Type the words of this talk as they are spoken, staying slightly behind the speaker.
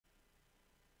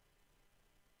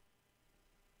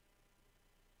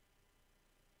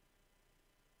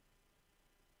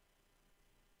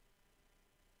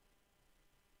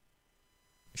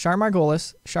Char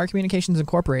Margolis, Char Communications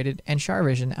Incorporated, and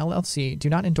CharVision LLC do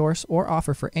not endorse or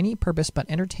offer for any purpose but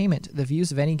entertainment the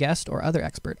views of any guest or other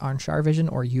expert on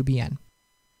CharVision or UBN.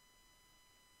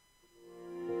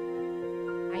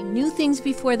 I knew things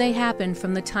before they happened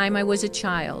from the time I was a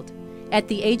child. At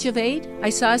the age of 8, I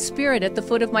saw a spirit at the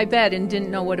foot of my bed and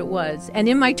didn't know what it was. And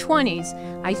in my 20s,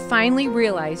 I finally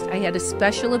realized I had a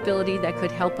special ability that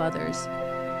could help others.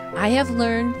 I have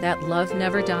learned that love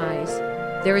never dies.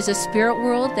 There is a spirit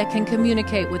world that can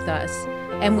communicate with us,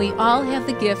 and we all have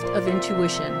the gift of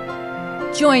intuition.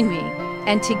 Join me,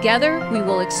 and together we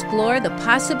will explore the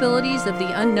possibilities of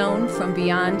the unknown from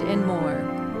beyond and more.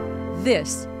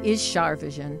 This is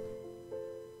CharVision.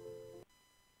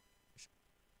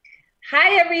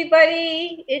 Hi,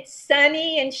 everybody. It's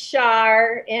Sunny and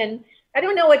Char, and I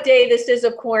don't know what day this is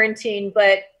of quarantine,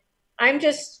 but I'm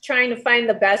just trying to find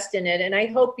the best in it, and I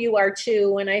hope you are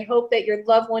too, and I hope that your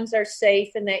loved ones are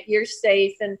safe and that you're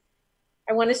safe, and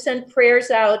I want to send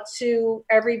prayers out to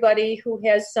everybody who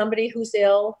has somebody who's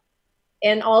ill,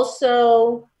 and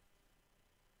also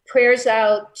prayers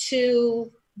out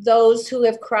to those who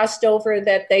have crossed over,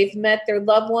 that they've met their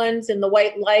loved ones in the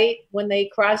white light when they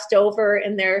crossed over,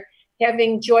 and they're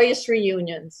having joyous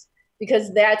reunions,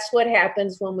 because that's what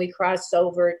happens when we cross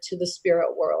over to the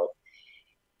spirit world.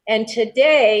 And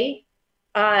today,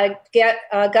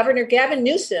 Governor Gavin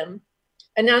Newsom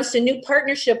announced a new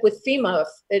partnership with FEMA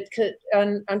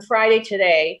on Friday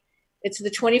today. It's the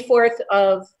 24th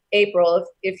of April,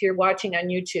 if you're watching on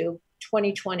YouTube,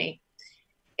 2020.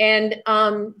 And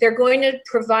they're going to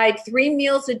provide 3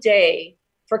 meals a day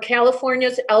for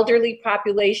California's elderly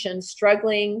population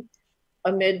struggling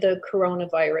amid the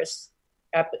coronavirus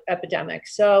pandemic.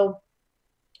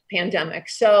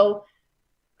 So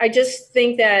I just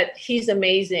think that he's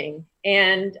amazing.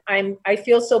 And I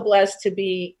feel so blessed to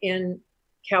be in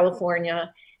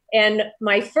California. And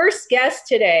my first guest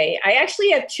today, I actually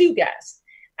have 2 guests.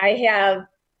 I have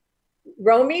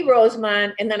Romy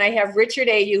Rosemont, and then I have Richard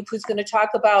Ayoub, who's going to talk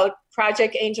about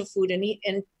Project Angel Food.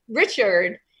 And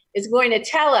Richard is going to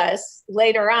tell us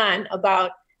later on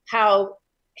about how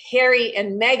Harry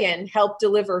and Meghan helped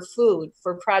deliver food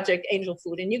for Project Angel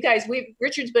Food. And you guys,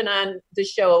 Richard's been on the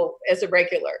show as a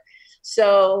regular.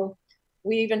 So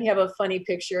we even have a funny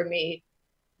picture of me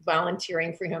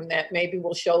volunteering for him that maybe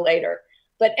we'll show later.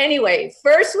 But anyway,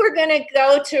 first we're going to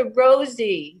go to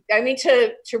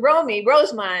Romy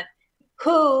Rosemont,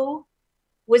 who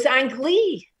was on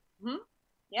Glee. Mm-hmm.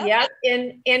 Yep.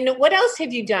 And what else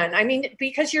have you done? I mean,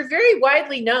 because you're very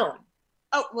widely known.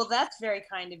 Oh, well, that's very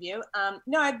kind of you.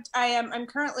 No, I'm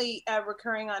currently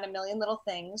recurring on A Million Little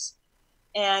Things.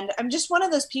 And I'm just one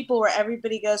of those people where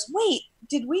everybody goes, wait,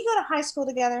 did we go to high school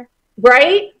together?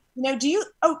 Right. You know, do you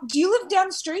live down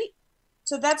the street?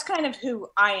 So that's kind of who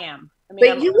I am. I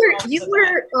mean, but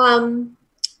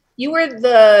you were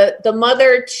the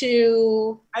mother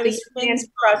to I was Finn's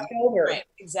crossed over. Right,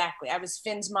 exactly. I was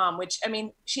Finn's mom, which, I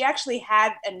mean, she actually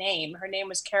had a name. Her name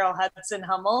was Carol Hudson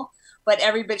Hummel, but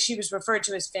she was referred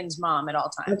to as Finn's mom at all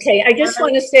times. Okay, I just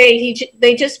want to say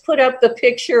they just put up the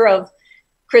picture of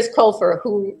Chris Colfer,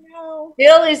 who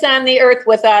still is on the earth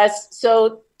with us.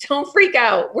 So don't freak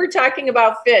out. We're talking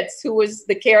about Fitz, who was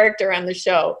the character on the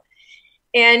show,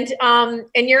 and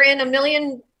you're in A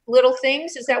Million Little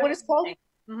Things. Is that what it's called?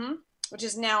 Mm-hmm. Which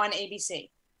is now on ABC.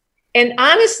 And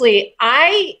honestly,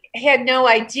 I had no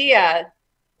idea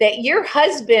that your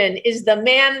husband is the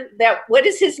man what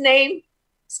is his name?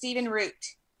 Stephen Root.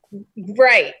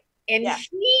 Right. And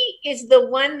he is the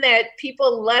one that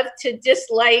people love to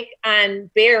dislike on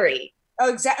Barry.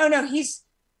 Oh, exactly. Oh, no, he's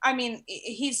not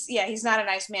a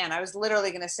nice man. I was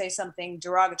literally going to say something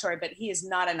derogatory, but he is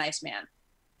not a nice man.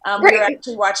 Right. We're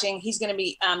actually watching, he's going to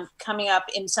be coming up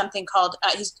in something called,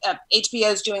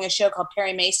 HBO's doing a show called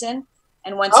Perry Mason.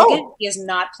 And once again, he is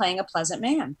not playing a pleasant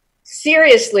man.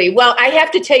 Seriously. Well, I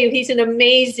have to tell you, he's an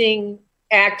amazing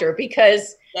actor,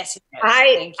 because yes, he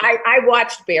is. I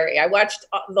watched Barry. I watched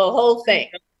the whole thing,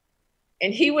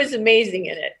 and he was amazing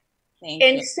in it. Thank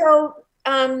you. So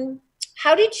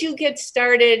how did you get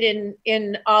started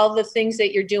in all the things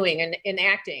that you're doing in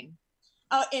acting?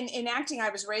 In acting, I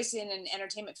was raised in an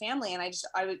entertainment family, and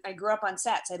I grew up on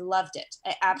sets. I loved it.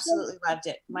 I absolutely loved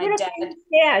it. My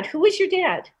dad. Who was your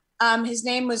dad? His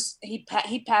name was, he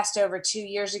passed over 2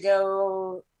 years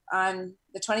ago on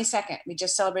the 22nd. We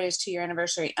just celebrated his 2-year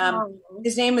anniversary.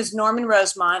 His name was Norman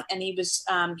Rosemont, and he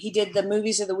did the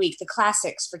movies of the week, the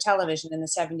classics for television in the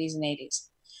 70s and 80s.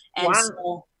 And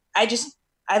so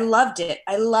I loved it.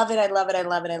 I love it. I love it. I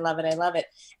love it. I love it. I love it.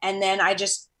 And then I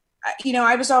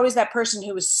was always that person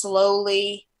who was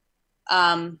slowly,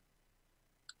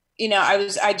 you know,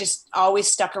 I just always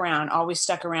stuck around,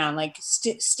 like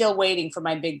still waiting for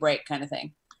my big break kind of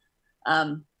thing.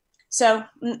 So,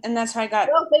 and that's how I got.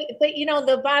 Well, but you know,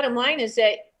 the bottom line is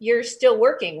that you're still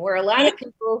working, where a lot of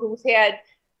people who've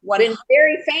been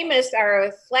very famous are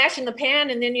a flash in the pan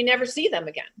and then you never see them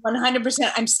again.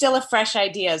 100%. I'm still a fresh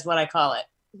idea is what I call it.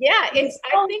 Yeah.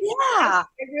 I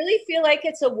really feel like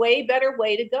it's a way better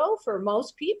way to go for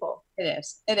most people. It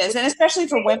is. And especially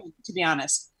for women, to be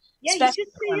honest. Yeah. You should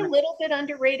stay a little bit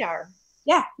under radar.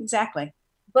 Yeah, exactly.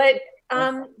 But,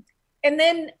 and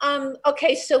then,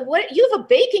 okay, so you have a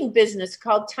baking business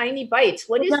called Tiny Bites.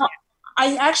 What is that?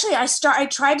 I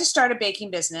tried to start a baking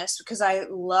business because I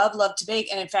love to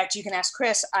bake. And in fact, you can ask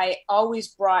Chris, I always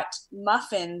brought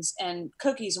muffins and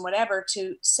cookies and whatever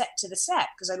to the set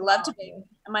because I love to bake.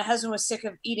 And my husband was sick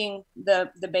of eating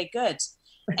the baked goods.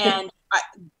 And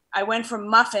I went from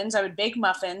muffins, I would bake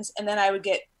muffins, and then I would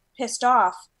get pissed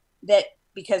off that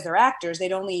because they're actors,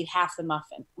 they'd only eat half the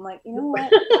muffin. I'm like, you know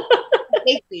what? I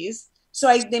bake these.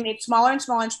 So they made smaller and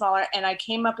smaller and smaller. And I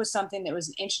came up with something that was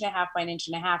 1.5 inches by 1.5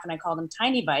 inches. And I called them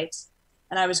Tiny Bites.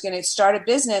 And I was going to start a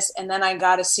business. And then I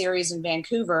got a series in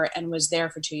Vancouver and was there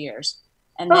for 2 years.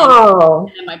 And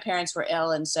then my parents were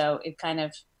ill. And so it kind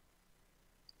of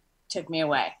took me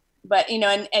away. But, you know,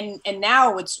 and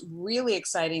now what's really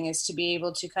exciting is to be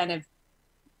able to kind of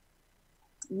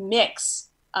mix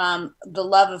the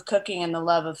love of cooking and the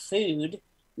love of food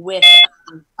with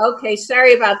okay,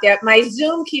 sorry about that. My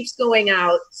Zoom keeps going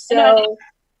out. So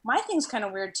my thing's kind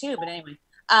of weird too, but anyway.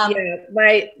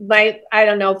 My I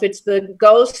don't know if it's the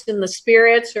ghosts and the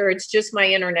spirits or it's just my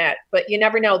internet, but you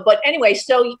never know. But anyway,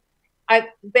 so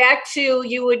back to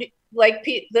you would like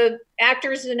the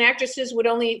actors and actresses would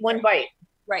only eat one bite.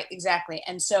 Right, exactly.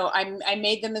 And so I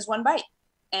made them as one bite.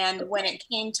 And when it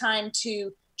came time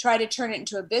to try to turn it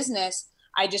into a business,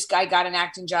 I got an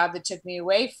acting job that took me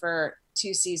away for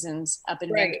 2 seasons up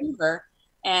in Vancouver,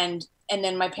 and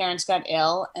then my parents got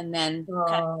ill, and then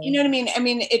you know what I mean? I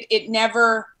mean, it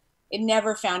never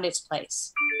found its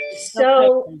place.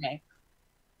 So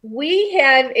we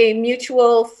have a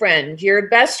mutual friend. Your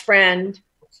best friend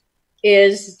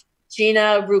is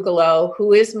Gina Rugolo,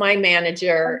 who is my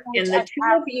manager, and the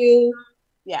two of you,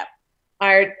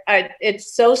 are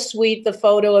it's so sweet, the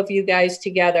photo of you guys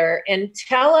together. And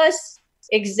tell us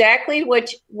exactly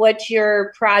what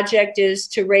your project is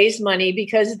to raise money,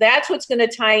 because that's what's going to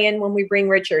tie in when we bring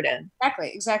Richard in.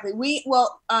 Exactly.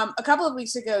 A couple of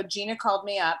weeks ago, Gina called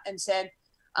me up and said,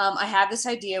 I have this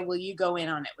idea. Will you go in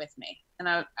on it with me? And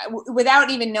I without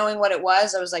even knowing what it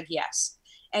was, I was like, yes.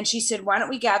 And she said, why don't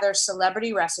we gather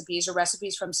celebrity recipes or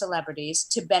recipes from celebrities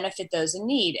to benefit those in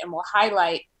need? And we'll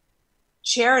highlight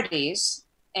charities,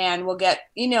 and we'll get,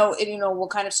 we'll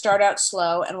kind of start out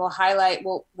slow, and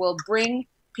we'll bring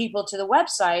people to the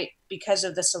website because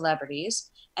of the celebrities,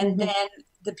 and then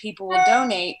the people will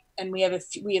donate. And we have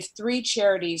 3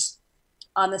 charities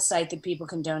on the site that people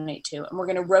can donate to. And we're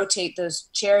going to rotate those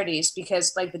charities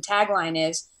because, like, the tagline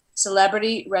is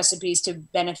celebrity recipes to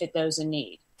benefit those in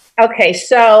need. Okay.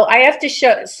 So I have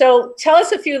to so tell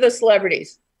us a few of the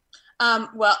celebrities.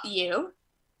 Well, you.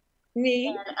 Me.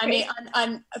 And, I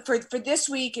mean, for this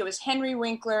week, it was Henry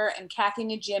Winkler and Kathy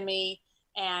Najimy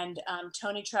and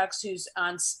Tony Trucks, who's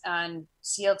on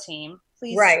SEAL Team.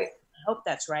 Please, right? I hope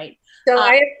that's right. So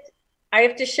I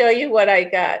have to show you what I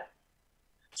got.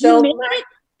 So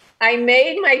I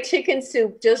made my chicken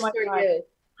soup just for you.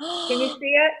 Can you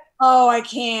see it? Oh, I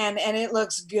can, and it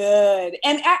looks good.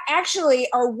 And actually,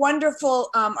 our wonderful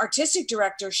artistic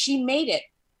director, she made it.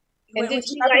 And did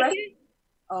you like it?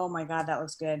 Oh my God, that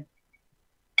looks good.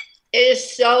 It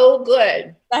is so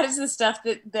good. That is the stuff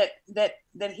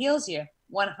that heals you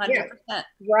 100%.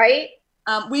 Right.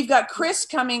 We've got Chris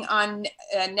coming on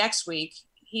next week.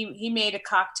 He made a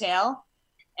cocktail,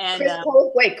 and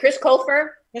Chris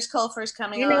Colfer. Chris Colfer is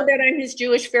coming. You know that I'm his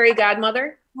Jewish fairy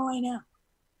godmother. Oh, I know.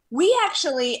 We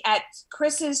actually at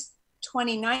Chris's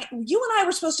 29th. You and I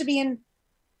were supposed to be in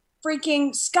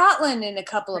freaking Scotland in a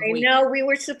couple of weeks. I know, we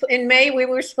were in May. We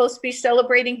were supposed to be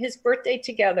celebrating his birthday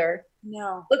together.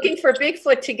 No, looking for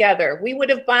Bigfoot together. We would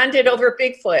have bonded over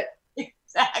Bigfoot.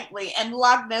 Exactly, and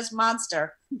Loch Ness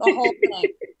Monster, the whole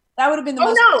thing. That would have been the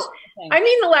most. Oh no, I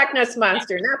mean the Loch Ness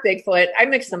Monster, not Bigfoot. I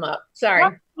mixed them up. Sorry.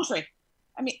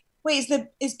 I mean, wait,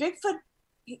 is Bigfoot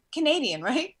Canadian?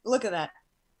 Right? Look at that.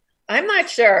 I'm not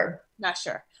sure. Not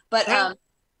sure, but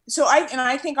so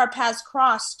I think our paths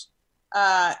crossed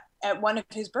at one of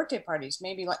his birthday parties,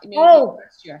 maybe last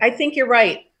year. I think you're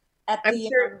right.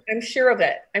 I'm sure of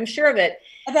it.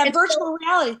 At that virtual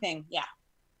reality thing, yeah.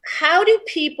 How do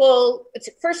people?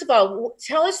 First of all,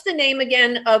 tell us the name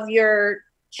again of your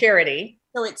charity.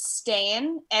 So it's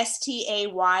Stayin,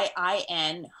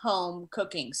 Stayin, home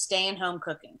cooking, Stayin Home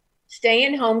Cooking.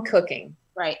 Stayin Home Cooking.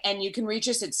 Right. And you can reach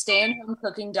us at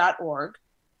stayinhomecooking.org.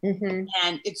 Mm-hmm.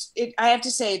 And I have to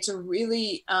say, it's a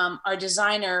really, our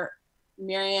designer,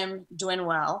 Miriam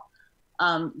Dwinell,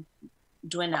 from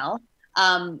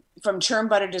Churn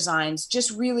Butter Designs,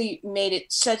 just really made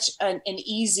it such an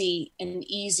easy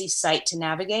site to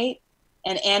navigate.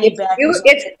 And Annie Beck,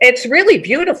 it's really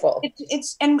beautiful.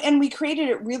 And we created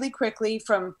it really quickly,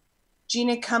 from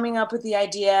Gina coming up with the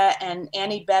idea and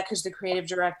Annie Beck, who's the creative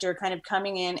director, kind of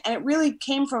coming in, and it really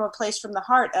came from a place from the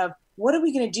heart of, what are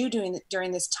we going to do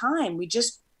during this time? We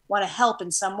just want to help in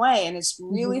some way, and it's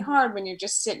really hard when you're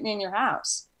just sitting in your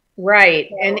house. Right.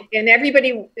 So, and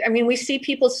everybody, I mean, we see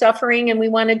people suffering and we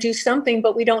want to do something,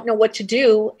 but we don't know what to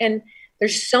do. And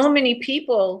there's so many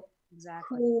people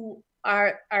who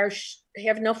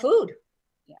have no food.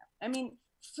 Yeah. I mean,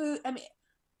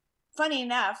 funny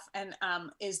enough, and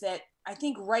is that I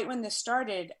think right when this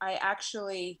started, I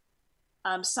actually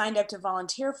signed up to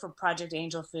volunteer for Project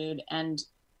Angel Food. And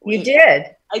you did?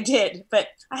 I did, but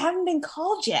I haven't been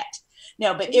called yet.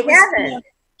 No, but it was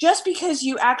just because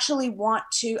you actually want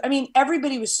to. I mean,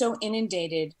 everybody was so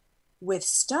inundated with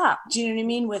stuff. Do you know what I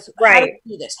mean? With how do we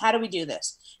do this? How do we do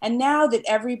this? And now that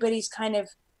everybody's kind of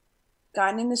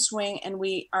gotten in the swing and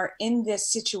we are in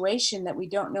this situation that we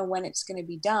don't know when it's going to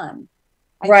be done.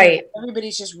 I think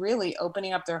everybody's just really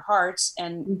opening up their hearts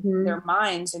and their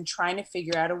minds and trying to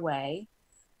figure out a way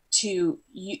to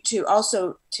be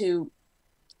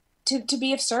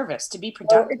of service, to be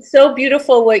productive. Oh, it's so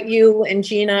beautiful what you and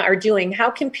Gina are doing.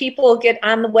 How can people get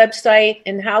on the website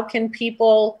and how can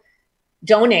people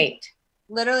donate?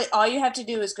 Literally, all you have to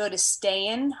do is go to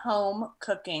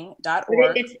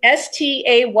stayinhomecooking.org. It's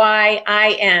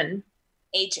STAYIN.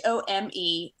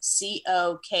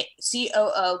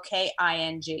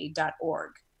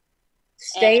 HOMECOOKING.org.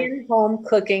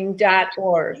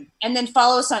 Stayinhomecooking.org. And then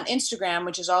follow us on Instagram,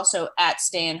 which is also at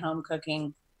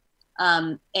stayinhomecooking.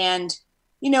 And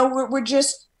you know, we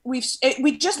just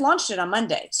launched it on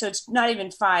Monday, so it's not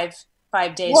even five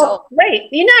days old. Right.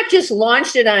 You not just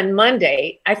launched it on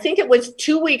Monday. I think it was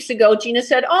 2 weeks ago. Gina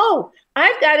said, "Oh,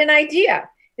 I've got an idea."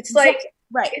 It's like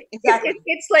exactly.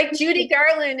 It's like Judy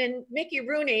Garland and Mickey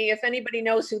Rooney, if anybody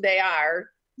knows who they are,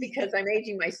 because I'm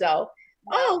aging myself.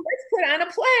 No. Oh, let's put on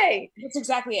a play. That's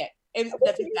exactly it.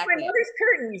 That's exactly my mother's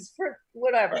curtains for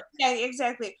whatever. Yeah,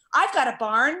 exactly. I've got a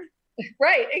barn.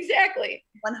 Right, exactly.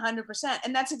 100%.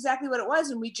 And that's exactly what it was.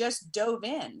 And we just dove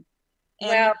in. And,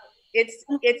 well, it's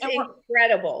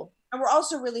incredible. And we're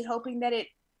also really hoping that it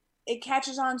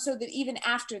catches on, so that even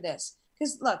after this,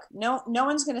 because look, no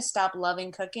one's going to stop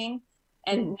loving cooking,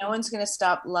 and no one's going to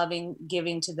stop loving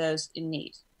giving to those in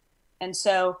need. And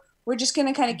so we're just going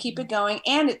to kind of keep it going.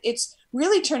 And it's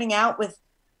really turning out with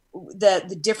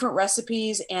the different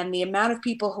recipes and the amount of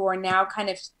people who are now kind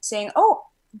of saying, oh,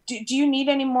 do you need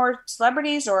any more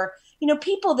celebrities, or, you know,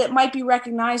 people that might be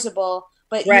recognizable,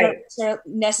 but you don't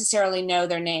necessarily know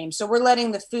their name. So we're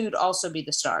letting the food also be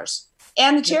the stars,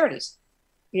 and the charities.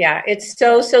 Yeah, it's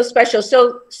so special.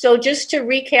 So just to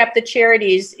recap, the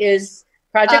charities is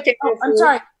Project Angel Food. I'm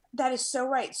sorry, that is so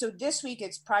right. So this week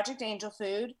it's Project Angel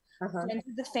Food, Friends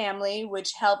of the Family,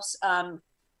 which helps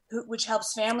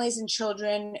families and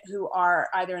children who are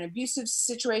either in abusive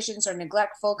situations or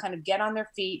neglectful kind of get on their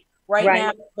feet. Right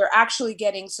now, they're actually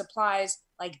getting supplies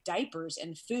like diapers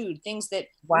and food, things that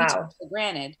we take for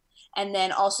granted. And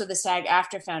then also the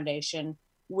SAG-AFTRA Foundation,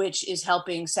 which is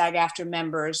helping SAG-AFTRA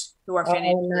members who are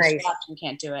financially strapped and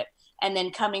can't do it. And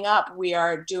then coming up, we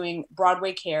are doing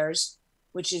Broadway Cares,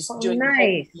 which is doing the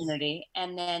whole community.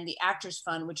 And then the Actors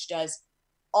Fund, which does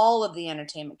all of the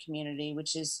entertainment community,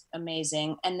 which is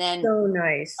amazing. And then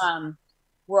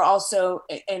we're also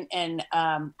and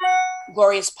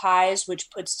Glorious Pies, which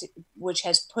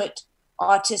has put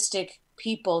autistic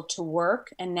people to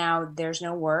work, and now there's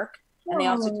no work, and they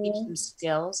also teach them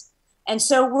skills. And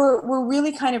so we're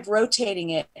really kind of rotating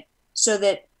it so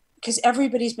that, because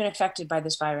everybody's been affected by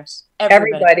this virus.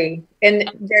 Everybody. And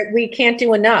we can't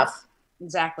do enough.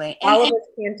 Exactly. All of us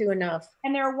can't do enough.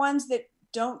 And there are ones that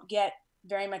don't get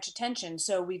very much attention.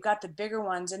 So we've got the bigger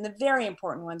ones and the very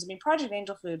important ones. I mean, Project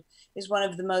Angel Food is one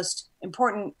of the most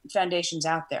important foundations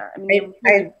out there. I mean,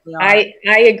 I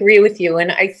agree with you.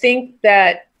 And I think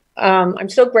that I'm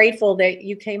so grateful that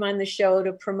you came on the show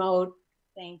to promote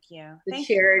the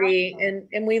charity.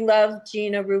 And we love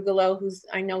Gina Rugolo, who's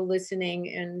I know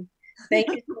listening. And thank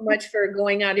you so much for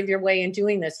going out of your way and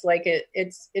doing this. Like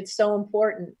it's so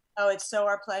important. Oh, it's so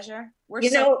our pleasure.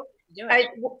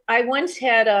 I once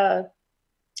had a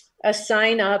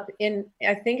sign up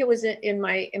I think it was in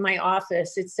my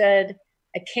office. It said,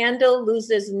 A candle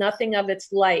loses nothing of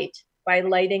its light by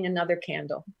lighting another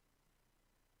candle.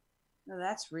 Oh,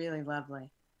 that's really lovely.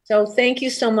 So thank you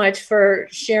so much for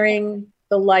sharing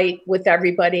the light with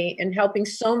everybody and helping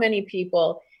so many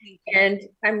people. And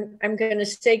I'm going to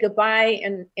say goodbye,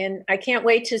 and I can't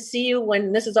wait to see you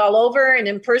when this is all over and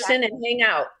in person and hang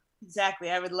out. Exactly.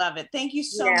 I would love it. Thank you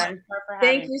so much for having me.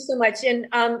 Thank you so much. And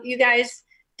you guys,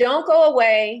 don't go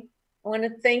away. I want to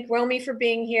thank Romy for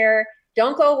being here.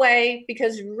 Don't go away,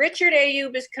 because Richard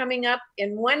Ayoub is coming up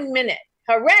in 1 minute.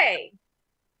 Hooray!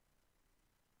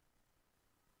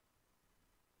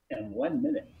 In 1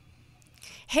 minute.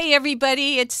 Hey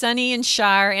everybody, it's Sunny and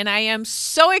Char, and I am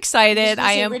so excited.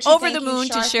 I am over the moon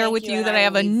to share with you that I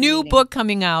have a new book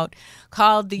coming out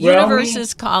called The Universe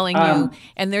is Calling You.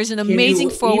 And there's an amazing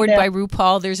foreword by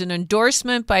RuPaul. There's an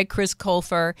endorsement by Chris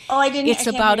Colfer. Oh, I didn't. It's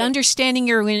about understanding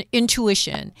your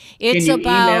intuition. It's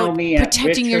about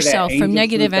protecting yourself from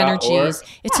negative energies.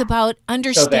 It's about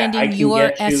understanding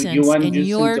your essence and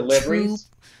your true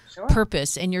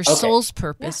purpose and your soul's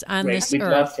purpose on this earth. We'd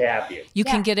love to have you. You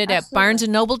can get it at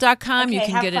barnesandnoble.com. You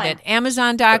can get it at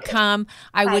amazon.com.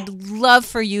 I would love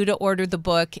for you to order the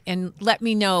book and let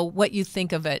me know what you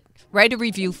think of it. Write a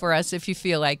review for us if you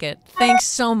feel like it. Thanks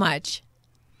so much.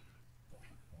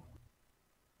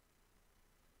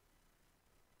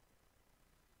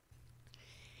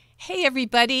 Hey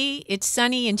everybody, it's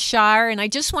Sunny and Char, and I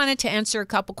just wanted to answer a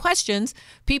couple questions.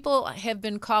 People have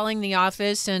been calling the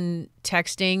office and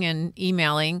texting and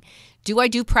emailing. Do I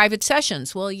do private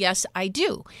sessions? Well, yes, I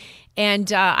do.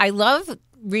 And I love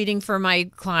reading for my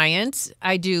clients.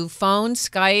 I do phone,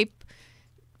 Skype,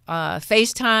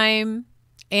 FaceTime,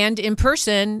 and in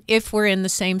person if we're in the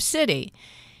same city.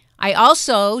 I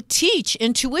also teach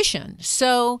intuition.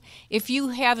 So if you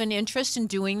have an interest in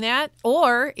doing that,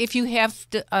 or if you have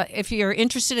if you're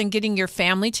interested in getting your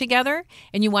family together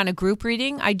and you want a group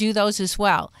reading, I do those as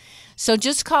well. So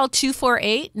just call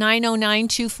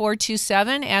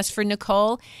 248-909-2427, ask for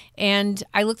Nicole, and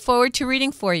I look forward to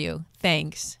reading for you.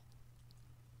 Thanks.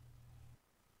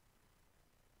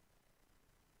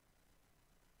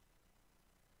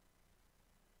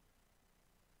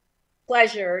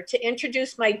 Pleasure to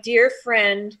introduce my dear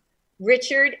friend,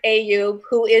 Richard Ayoub,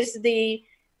 who is the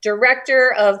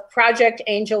director of Project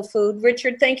Angel Food.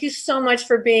 Richard, thank you so much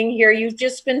for being here. You've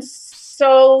just been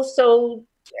so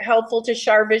helpful to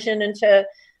CharVision and to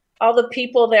all the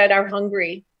people that are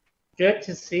hungry. Good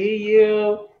to see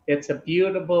you. It's a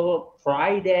beautiful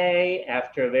Friday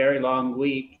after a very long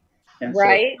week. And so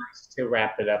it's nice to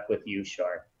wrap it up with you,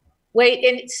 Char. Wait,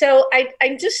 and so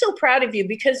I'm just so proud of you,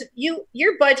 because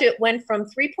your budget went from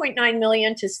 3.9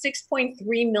 million to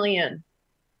 6.3 million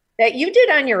that you did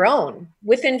on your own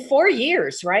within 4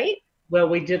 years, right? Well,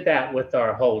 we did that with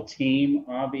our whole team,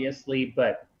 obviously,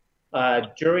 but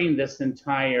during this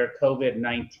entire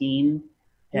COVID-19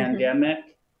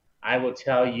 pandemic, I will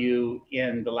tell you,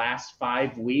 in the last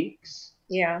 5 weeks,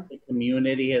 the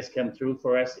community has come through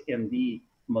for us in the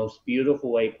most beautiful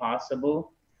way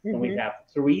possible. And we have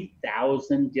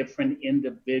 3,000 different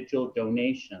individual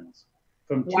donations,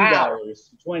 from $2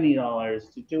 to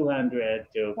 $20 to $200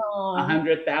 to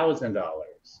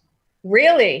 $100,000.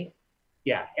 Really?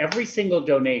 Yeah, every single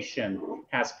donation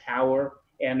has power,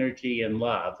 energy, and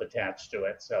love attached to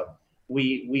it. So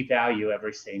we value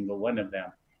every single one of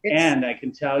them. And I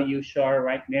can tell you, Char,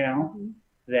 right now,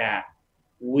 that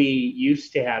we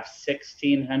used to have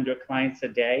 1,600 clients a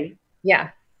day. Yeah.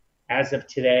 As of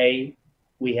today,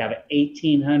 we have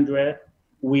 1,800.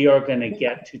 We are going to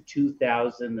get to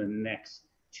 2,000 in the next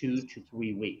 2 to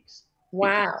 3 weeks.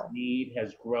 Wow. The need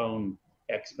has grown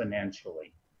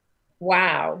exponentially.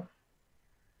 Wow.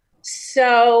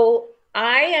 So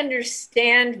I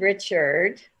understand,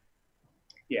 Richard,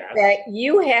 that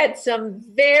you had some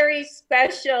very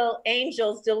special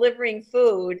angels delivering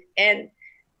food, and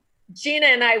Gina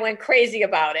and I went crazy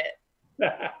about it.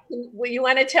 You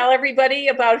want to tell everybody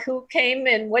about who came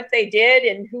and what they did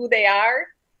and who they are?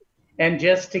 And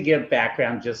just to give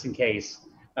background, just in case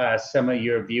some of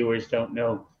your viewers don't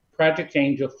know, Project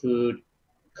Angel Food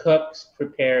cooks,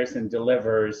 prepares, and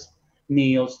delivers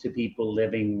meals to people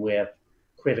living with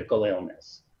critical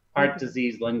illness: heart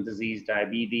disease, lung disease,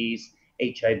 diabetes,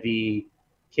 HIV,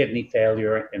 kidney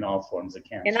failure, and all forms of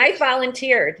cancer. And I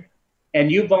volunteered.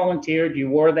 And you volunteered. You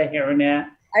wore the hairnet.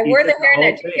 I wore the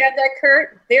hairnet. Do you have that,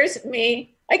 Kurt? There's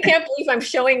me. I can't believe I'm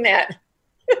showing that.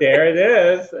 There it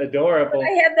is. Adorable. But I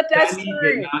had the best time.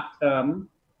 Did not come.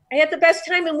 I had the best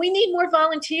time, and we need more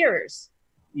volunteers.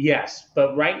 Yes,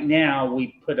 but right now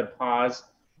we put a pause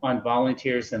on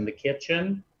volunteers in the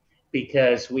kitchen,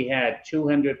 because we had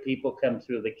 200 people come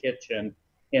through the kitchen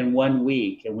in 1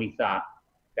 week, and we thought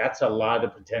that's a lot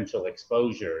of potential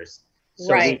exposures.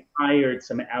 So Right. we hired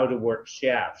some out-of-work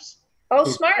chefs. Oh,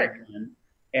 who smart. came in,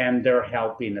 and they're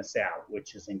helping us out,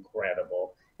 which is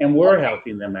incredible. And we're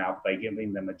helping them out by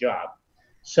giving them a job.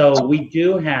 So we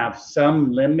do have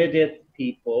some limited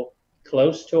people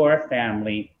close to our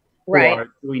family who Right.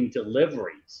 are doing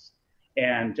deliveries.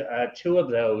 And two of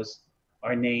those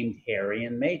are named Harry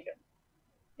and Meghan.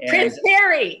 And Prince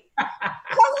Harry.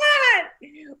 Come on.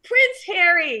 Prince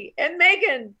Harry and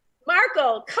Meghan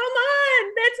Markle. Come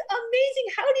on. That's amazing.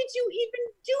 How did you even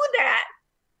do that?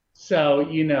 so,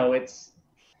 you know, it's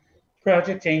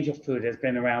Project Angel Food has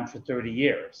been around for 30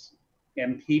 years,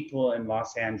 and people in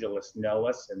Los Angeles know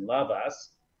us and love us.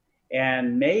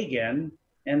 And Meghan,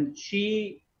 and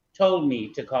she told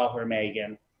me to call her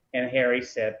Meghan, and Harry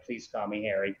said, please call me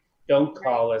Harry. Don't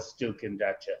call us Duke and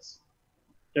Duchess.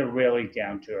 They're really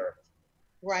down to earth.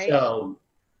 Right. So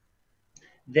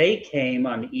they came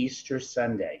on Easter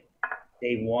Sunday.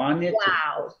 They wanted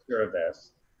Wow. to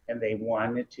service, and they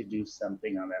wanted to do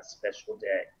something on that special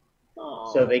day.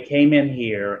 Oh. So they came in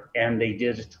here and they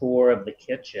did a tour of the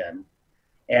kitchen.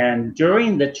 And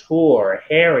during the tour,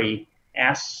 Harry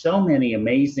asked so many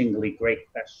amazingly great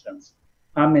questions.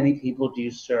 How many people do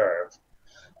you serve?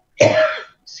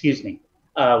 Excuse me.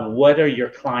 What are your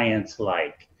clients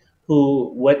like?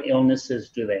 What illnesses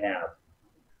do they have?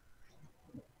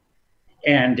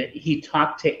 And he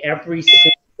talked to every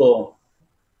single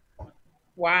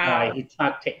Wow. he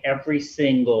talked to every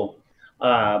single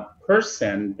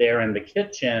person there in the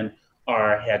kitchen,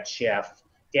 our head chef,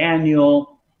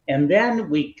 Daniel. And then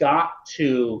we got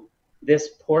to this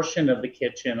portion of the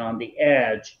kitchen on the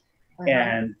edge,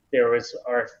 and there was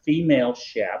our female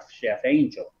chef, Chef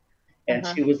Angel. And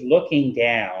she was looking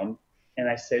down, and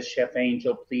I said, Chef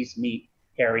Angel, please meet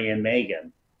Harry and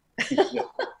Meghan.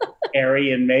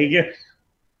 Harry and Meghan. And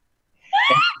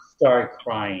she started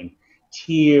crying.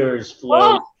 Tears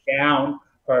flowed down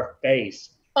her face.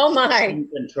 Oh my. She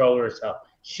couldn't control herself.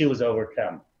 She was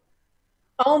overcome.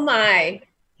 Oh my.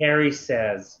 Harry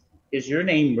says, is your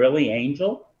name really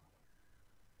Angel?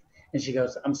 And she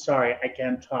goes, I'm sorry, I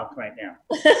can't talk right now.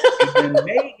 And then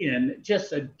Meghan,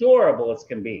 just adorable as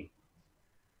can be,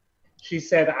 she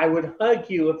said, I would hug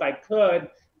you if I could,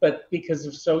 but because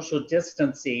of social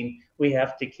distancing, we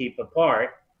have to keep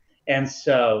apart. And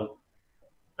so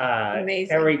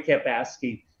Harry kept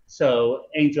asking, so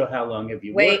Angel, how long have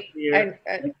you worked here?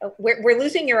 We're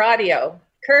losing your audio.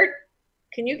 Kurt,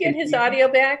 can you get his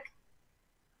audio back?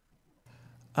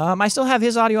 I still have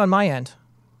his audio on my end.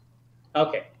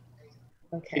 Okay.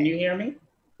 Okay. Can you hear me?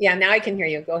 Yeah, now I can hear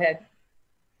you. Go ahead.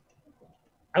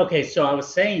 Okay, so I was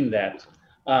saying that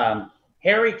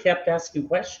Harry kept asking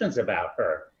questions about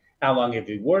her. How long have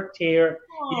you worked here?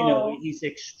 Aww. You know, he's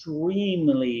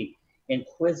extremely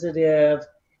inquisitive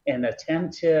and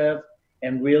attentive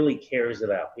and really cares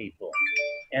about people.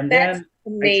 And then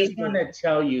I just want to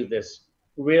tell you this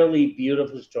really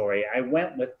beautiful story. I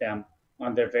went with them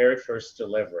on their very first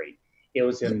delivery. It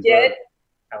was in Burbank,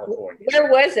 California. Where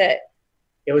was it?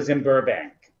 It was in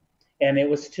Burbank. And it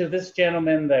was to this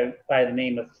gentleman by the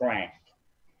name of Frank.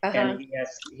 And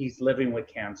he's living with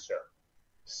cancer.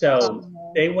 So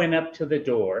they went up to the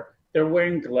door. They're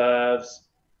wearing gloves.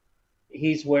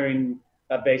 He's wearing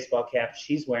a baseball cap.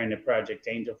 She's wearing a Project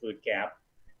Angel Food cap.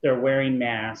 They're wearing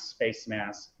masks, face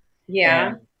masks. Yeah.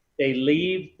 And they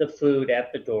leave the food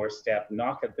at the doorstep,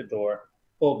 knock at the door,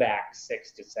 pull back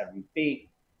 6 to 7 feet.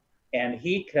 And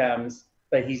he comes,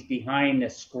 but he's behind a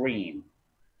screen.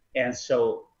 And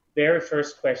so very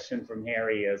first question from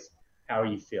Harry is, how are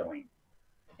you feeling?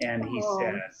 And he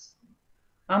says,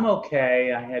 I'm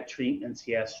okay. I had treatments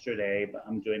yesterday, but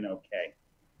I'm doing okay.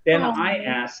 Then I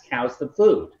ask, how's the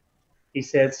food? He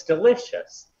says,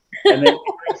 delicious. And then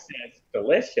I says,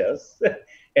 delicious?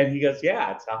 And he goes,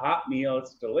 yeah, it's a hot meal.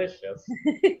 It's delicious.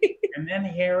 And then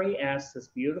Harry asked this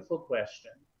beautiful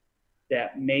question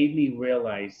that made me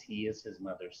realize he is his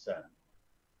mother's son.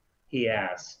 He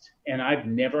asked, and I've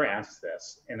never asked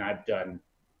this, and I've done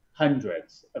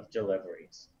hundreds of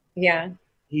deliveries. Yeah.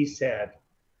 He said,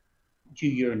 do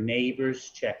your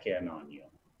neighbors check in on you?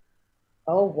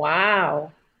 Oh,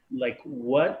 wow. Like,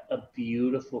 what a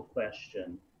beautiful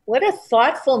question. What a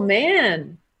thoughtful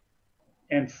man.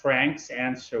 And Frank's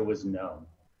answer was no.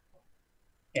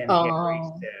 And Harry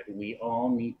said, we all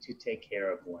need to take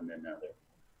care of one another.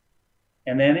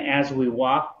 And then as we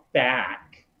walked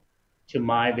back to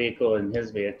my vehicle and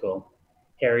his vehicle,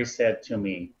 Harry said to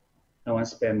me, I want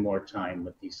to spend more time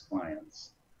with these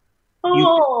clients. You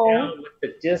can tell with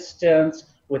the distance,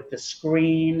 with the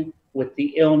screen, with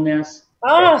the illness,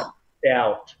 that he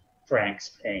felt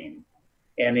Frank's pain.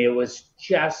 And it was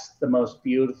just the most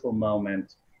beautiful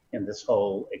moment. in this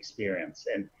whole experience.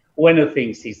 And one of the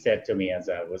things he said to me as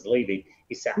I was leaving,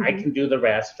 he said, I can do the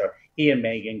rest, or he and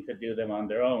Megan could do them on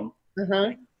their own.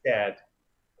 He said,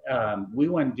 we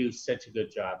want to do such a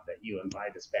good job that you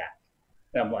invite us back.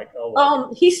 And I'm like,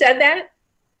 oh. He said that?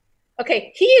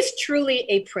 Okay, he is truly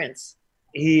a prince.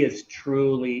 He is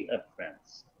truly a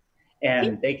prince.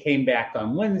 And they came back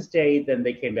on Wednesday, then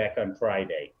they came back on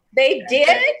Friday. They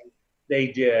did? They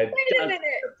did. Wait a minute.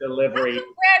 Delivery. How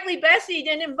come Bradley Bessie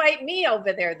didn't invite me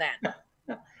over there then?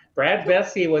 Brad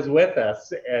Bessie was with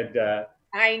us, and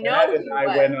I know Brad and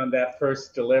I went on that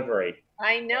first delivery.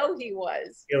 I know he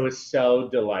was. It was so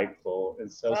delightful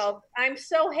and so. Well, I'm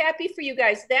so happy for you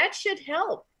guys. That should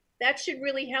help. That should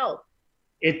really help.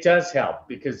 It does help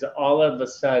because all of a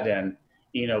sudden,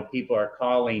 you know, people are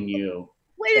calling you.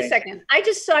 Wait a second. I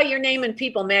just saw your name in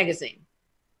People magazine.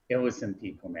 It was in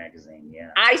People magazine, yeah.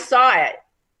 I saw it.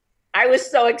 I was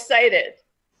so excited.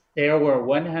 There were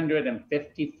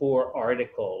 154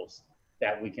 articles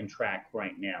that we can track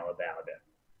right now about it.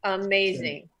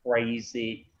 Amazing.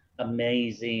 Crazy,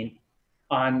 amazing.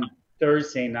 On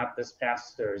Thursday, not this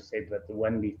past Thursday, but the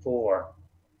one before,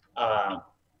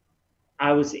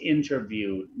 I was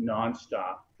interviewed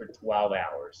nonstop for 12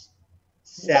 hours,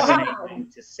 7 a.m.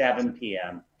 to 7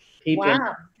 p.m. People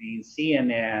magazine,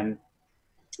 CNN,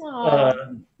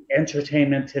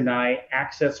 Entertainment Tonight,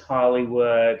 Access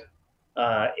Hollywood.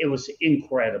 It was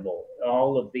incredible.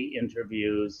 All of the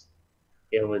interviews.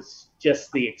 It was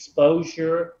just the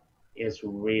exposure is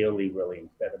really, really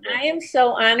incredible. I am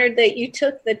so honored that you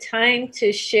took the time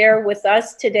to share with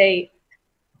us today.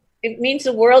 It means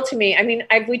the world to me. I mean,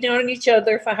 we've known each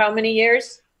other for how many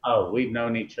years? Oh, we've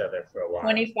known each other for a while.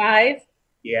 25?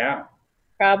 Yeah.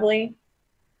 Probably.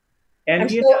 And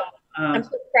I'm so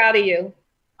proud of you.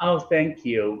 Oh, thank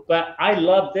you. But I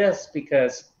love this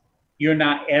because you're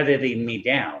not editing me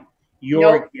down.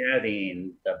 You're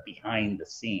getting the behind the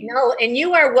scenes. No, and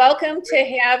you are welcome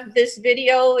to have this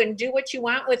video and do what you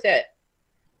want with it.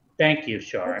 Thank you,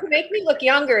 Char. You can make me look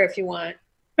younger if you want.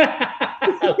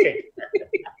 Okay.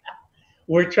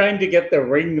 We're trying to get the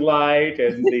ring light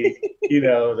and the,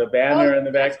 the banner in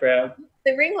the background.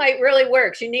 The ring light really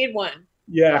works. You need one.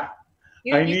 Yeah.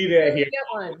 I need it here. Get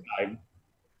one.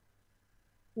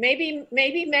 Maybe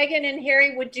Megan and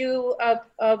Harry would do a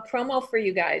promo for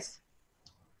you guys.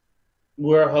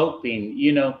 We're hoping,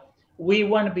 we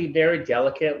want to be very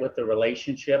delicate with the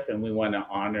relationship and we want to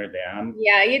honor them.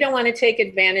 Yeah, you don't want to take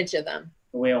advantage of them.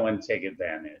 We don't want to take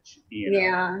advantage.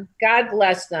 Yeah, God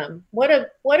bless them. What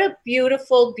a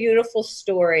beautiful, beautiful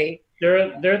story.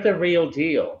 They're the real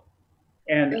deal.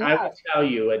 And I will tell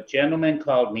you, a gentleman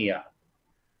called me up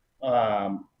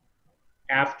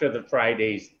after the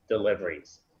Friday's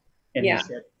deliveries. And he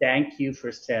said, thank you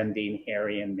for sending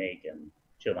Harry and Megan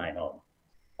to my home.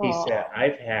 He said,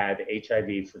 I've had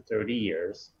HIV for 30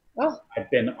 years. I've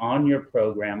been on your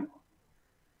program,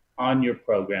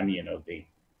 the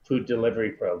food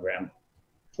delivery program,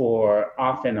 for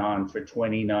off and on for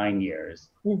 29 years.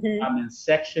 Mm-hmm. I'm in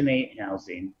Section 8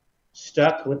 housing,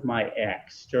 stuck with my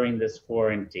ex during this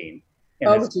quarantine.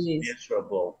 And it's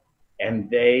miserable. And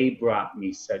they brought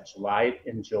me such light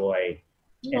and joy.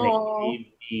 And it gave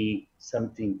me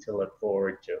something to look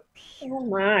forward to. Oh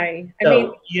my.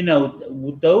 I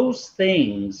mean, those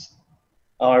things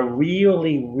are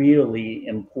really, really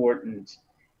important.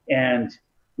 And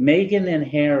Megan and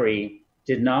Harry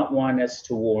did not want us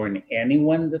to warn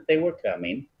anyone that they were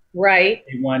coming. Right.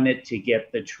 They wanted to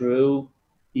get the true,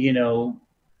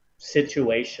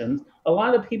 situations. A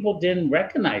lot of people didn't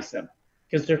recognize them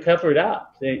because they're covered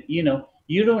up.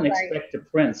 You don't expect a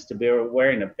prince to be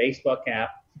wearing a baseball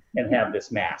cap and have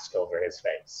this mask over his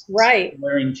face. Right.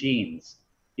 Wearing jeans.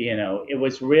 It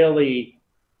was really,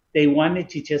 they wanted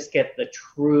to just get the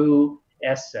true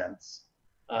essence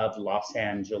of Los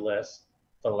Angeles,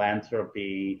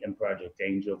 philanthropy, and Project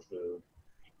Angel Food.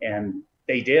 And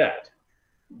they did,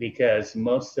 because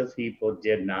most of the people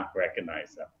did not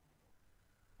recognize them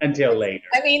until later.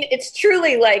 I mean, it's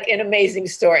truly like an amazing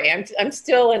story. I'm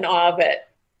still in awe of it.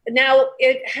 Now,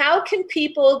 how can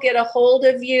people get a hold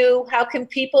of you? How can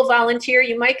people volunteer?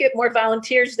 You might get more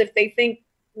volunteers if they think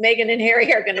Megan and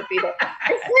Harry are going to be there.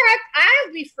 In fact,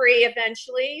 I'll be free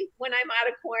eventually when I'm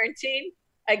out of quarantine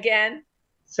again.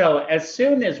 So as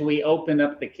soon as we open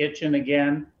up the kitchen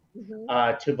again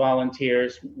to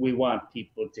volunteers, we want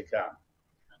people to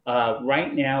come.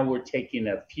 Right now, we're taking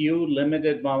a few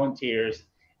limited volunteers,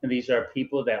 and these are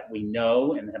people that we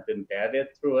know and have been vetted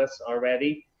through us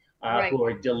already. Who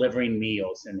are delivering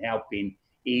meals and helping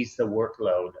ease the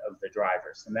workload of the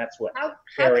drivers. And that's what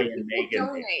Harry and Megan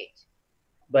donate?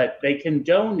 But they can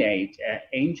donate at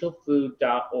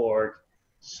angelfood.org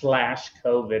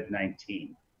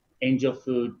angelfood.org/COVID-19,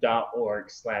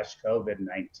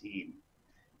 angelfood.org/COVID-19,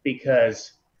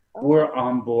 because we're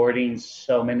onboarding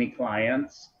so many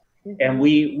clients. And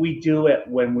we do it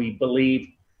when we believe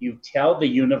you tell the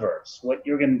universe what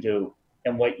you're going to do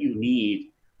and what you need.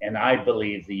 And I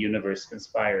believe the universe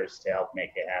conspires to help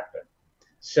make it happen.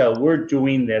 So we're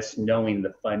doing this knowing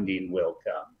the funding will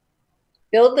come.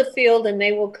 Build the field and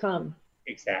they will come.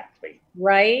 Exactly.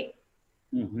 Right?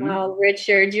 Wow,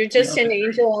 Richard, you're just an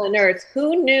angel on earth.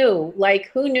 Who knew,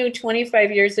 who knew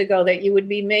 25 years ago that you would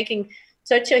be making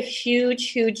such a huge,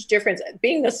 huge difference?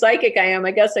 Being the psychic I am,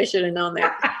 I guess I should have known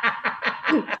that.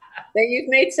 That you've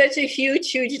made such a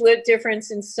huge, huge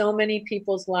difference in so many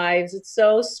people's lives. It's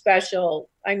so special.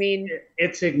 I mean,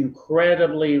 it's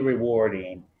incredibly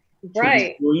rewarding to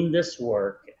be doing this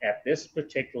work at this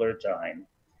particular time.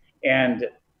 And,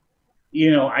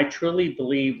 I truly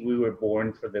believe we were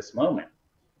born for this moment,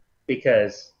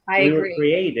 because we were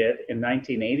created in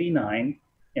 1989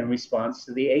 in response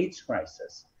to the AIDS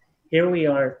crisis. Here we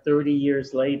are 30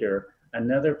 years later,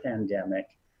 another pandemic,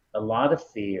 a lot of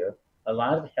fear, a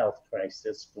lot of health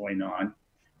crisis going on,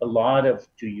 a lot of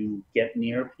do you get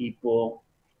near people,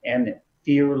 and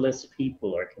fearless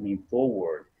people are coming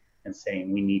forward and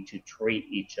saying we need to treat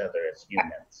each other as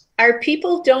humans. Are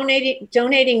people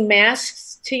donating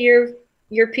masks to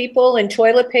your people and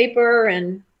toilet paper?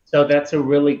 And so that's a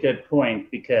really good point,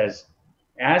 because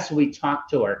as we talk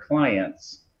to our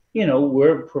clients,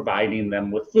 we're providing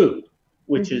them with food,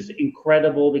 which is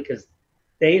incredible, because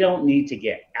they don't need to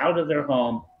get out of their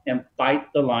home and fight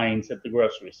the lines at the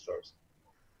grocery stores.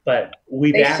 But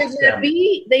we've asked them.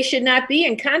 They should not be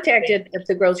in contact at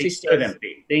the grocery stores. They shouldn't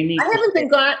be. They need. I haven't been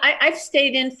gone. I've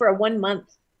stayed in for 1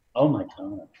 month. Oh my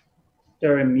God.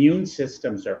 Their immune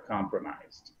systems are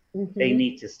compromised. They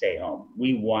need to stay home.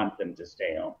 We want them to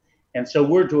stay home. And so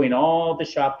we're doing all the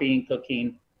shopping,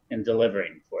 cooking, and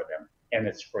delivering for them. And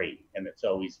it's free, and it's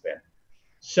always been.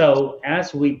 So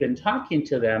as we've been talking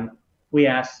to them, we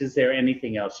asked, is there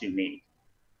anything else you need?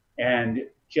 And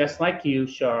just like you,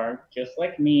 Char, just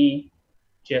like me,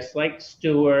 just like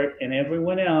Stuart and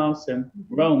everyone else, and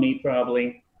Romy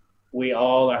probably, we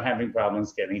all are having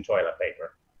problems getting toilet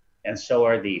paper. And so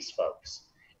are these folks.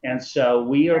 And so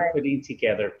we are putting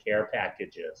together care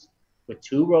packages with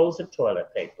 2 rolls of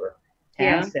toilet paper,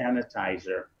 hand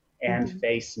sanitizer, and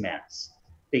face masks.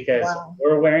 Because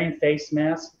we're wearing face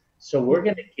masks, so we're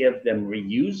going to give them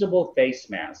reusable face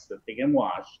masks that they can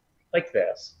wash like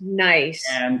this. Nice.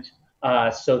 And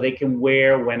so they can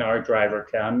wear when our driver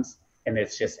comes, and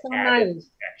it's just added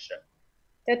protection.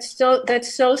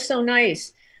 That's so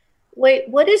nice. Wait,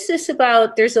 what is this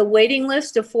about? There's a waiting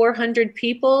list of 400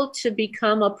 people to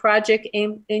become a Project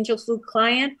Angel Food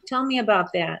client. Tell me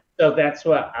about that. So that's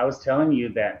what I was telling you,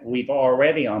 that we've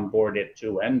already onboarded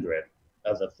 200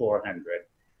 of the 400,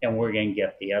 and we're going to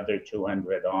get the other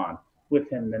 200 on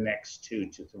within the next 2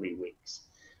 to 3 weeks.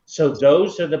 So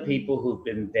those are the people who've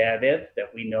been vetted,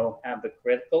 that we know have a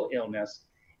critical illness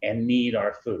and need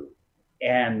our food.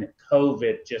 And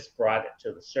COVID just brought it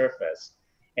to the surface.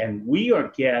 And we are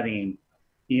getting,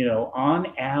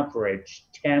 on average,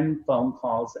 10 phone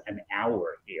calls an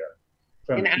hour here.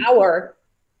 From an hour?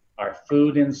 Are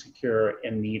food insecure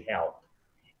and need help.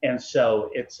 And so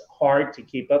it's hard to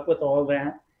keep up with all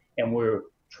that. And we're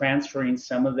transferring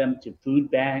some of them to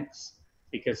food banks,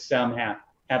 because some have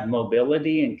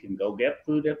mobility and can go get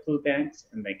food at food banks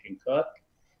and they can cook.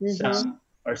 Some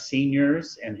are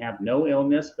seniors and have no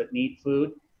illness but need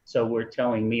food. So we're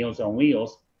telling Meals on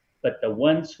Wheels. But the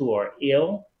ones who are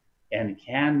ill and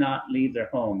cannot leave their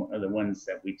home are the ones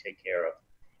that we take care of.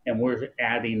 And we're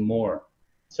adding more.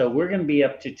 So we're going to be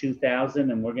up to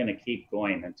 2,000, and we're going to keep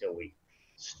going until we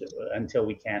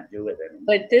can't do it anymore.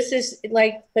 But this is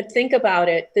but think about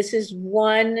it. This is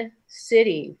one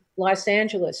city, Los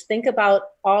Angeles. Think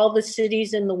about all the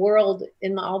cities in the world,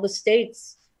 in all the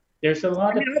states. There's a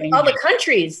lot of things. All the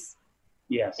countries.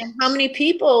 Yes. And how many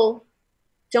people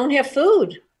don't have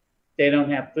food? They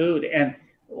don't have food. And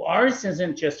ours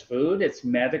isn't just food, it's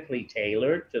medically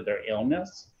tailored to their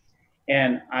illness.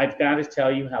 And I've got to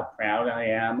tell you how proud I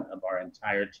am of our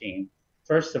entire team.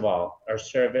 First of all, our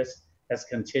service has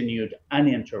continued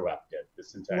uninterrupted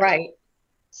this entire time.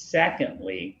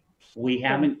 Secondly, we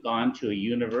haven't gone to a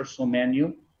universal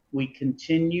menu. We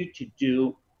continue to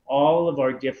do all of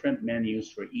our different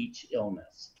menus for each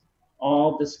illness,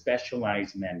 all the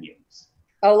specialized menus.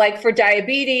 Oh, like for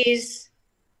diabetes,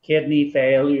 kidney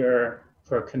failure,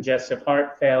 for congestive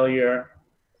heart failure.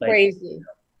 Crazy.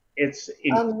 It's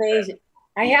amazing.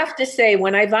 I have to say,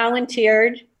 when I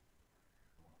volunteered,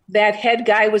 that head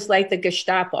guy was like the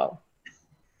Gestapo.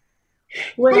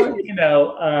 Well,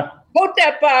 Vote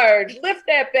that barge, lift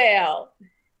that bale.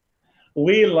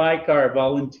 we like our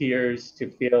volunteers to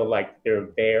feel like they're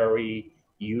very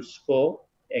useful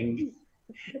and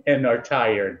are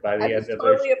tired by the I was end of their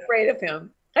totally shift. afraid of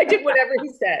him. I did whatever he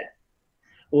said.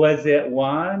 Was it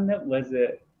Juan? Was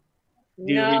it?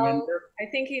 Do you remember? I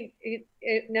think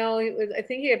no, it was. I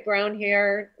think he had brown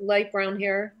hair, light brown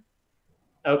hair.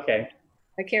 Okay.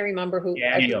 I can't remember who.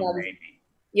 Daniel, maybe.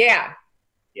 Yeah.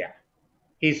 Yeah.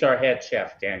 He's our head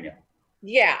chef, Daniel.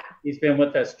 Yeah. He's been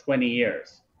with us 20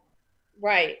 years.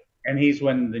 Right. And he's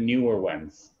one of the newer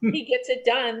ones. He gets it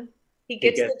done. He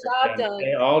gets the job done.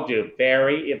 They all do.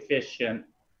 Very efficient.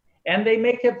 And they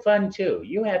make it fun too.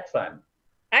 You had fun.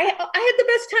 I had the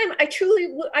best time.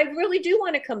 I really do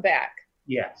want to come back.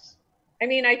 Yes. I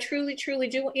mean, I truly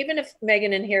do, even if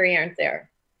Megan and Harry aren't there.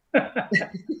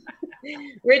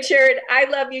 Richard, I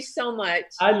love you so much.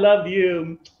 I love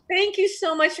you. Thank you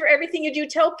so much for everything you do.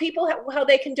 Tell people how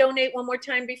they can donate one more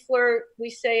time before we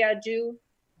say adieu.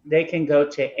 They can go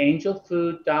to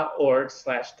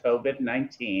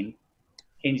angelfood.org/COVID-19,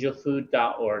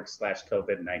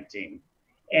 angelfood.org/COVID-19.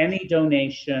 Any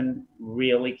donation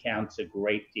really counts a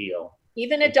great deal.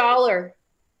 Even $1.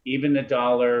 Even $1,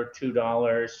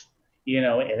 $2,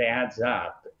 it adds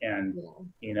up. And,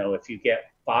 if you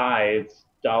get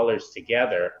 $5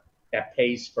 together, that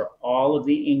pays for all of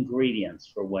the ingredients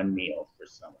for one meal for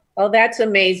someone. Oh, that's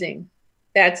amazing.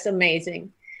 That's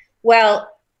amazing. Well,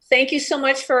 thank you so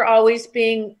much for always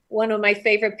being one of my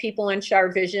favorite people on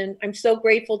CharVision. I'm so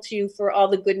grateful to you for all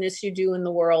the goodness you do in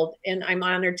the world, and I'm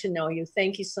honored to know you.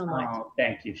 Thank you so much. Oh,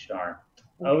 thank you, Char.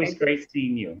 Okay. Always great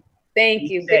seeing you. Thank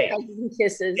you. Big hugs and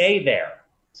kisses. Stay there.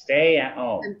 Stay at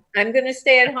home. I'm going to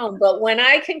stay at home, but when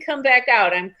I can come back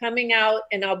out, I'm coming out,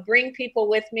 and I'll bring people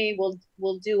with me.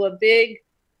 We'll do a big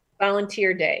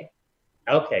volunteer day.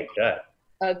 Okay, good.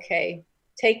 Okay.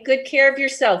 Take good care of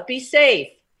yourself. Be safe.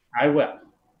 I will.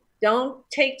 Don't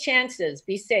take chances.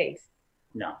 Be safe.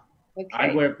 No. Okay.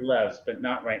 I wear gloves, but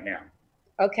not right now.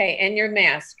 Okay, and your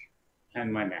mask.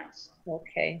 And my mask.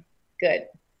 Okay, good.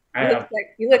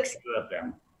 You look two of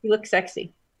them. You look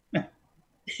sexy.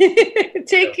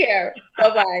 Take care.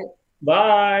 Bye-bye.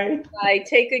 Bye. Bye.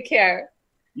 Take good care.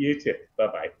 You too.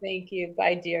 Bye-bye. Thank you.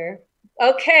 Bye, dear.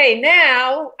 Okay,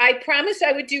 now I promised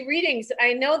I would do readings.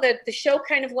 I know that the show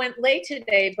kind of went late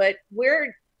today, but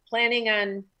I'm planning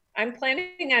on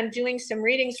doing some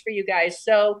readings for you guys.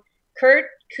 So, Kurt,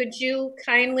 could you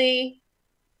kindly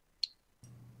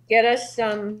get us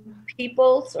some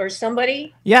people or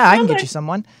somebody? Yeah, I can get you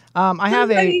someone. I have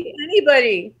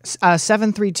anybody.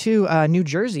 732 New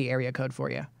Jersey area code for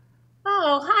you.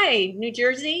 Oh, hi, New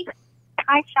Jersey.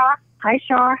 Hi, Char. Hi,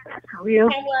 Char. How are you?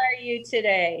 How are you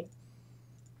today?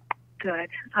 Good.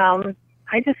 I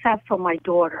just have for my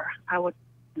daughter.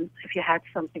 If you had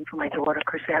something for my daughter,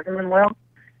 because she hasn't been well,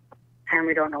 and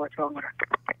we don't know what's wrong with her.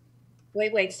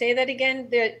 Wait. Say that again.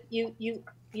 You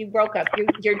broke up.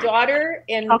 Your daughter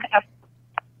and. Okay.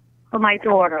 For my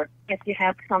daughter, if you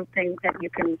have something that you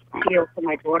can feel for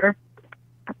my daughter.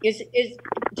 Do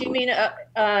you mean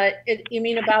you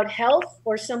mean about health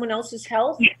or someone else's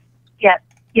health? Yeah,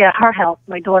 her health,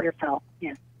 my daughter's health.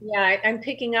 Yeah. Yeah, I'm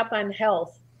picking up on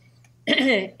health,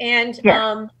 and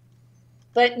yes.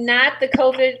 But not the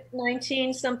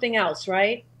COVID-19, something else,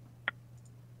 right?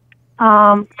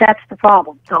 That's the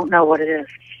problem. Don't know what it is.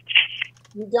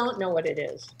 You don't know what it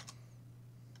is.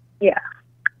 Yeah.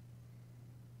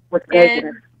 What's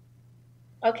business?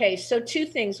 Okay, so two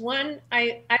things. One,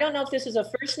 I don't know if this is a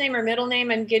first name or middle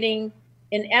name. I'm getting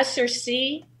an S or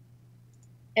C,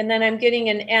 and then I'm getting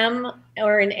an M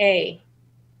or an A.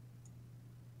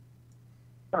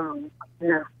 No.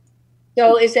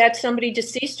 So is that somebody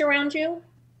deceased around you?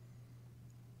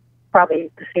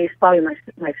 Probably deceased. Probably my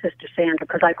sister Sandra,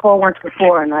 because I called once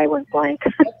before and I went blank.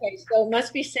 Okay, so it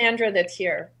must be Sandra that's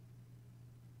here.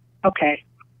 Okay.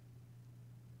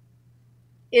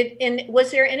 And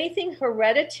was there anything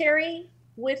hereditary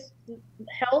with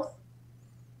health?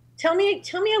 Tell me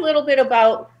a little bit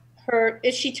about her.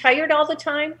 Is she tired all the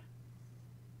time?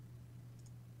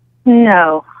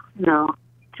 No.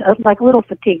 Like a little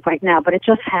fatigue right now, but it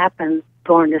just happened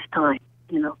during this time,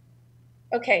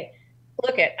 Okay.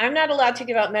 Look, I'm not allowed to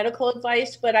give out medical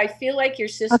advice, but I feel like your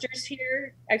sister's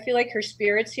here. I feel like her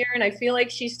spirit's here, and I feel like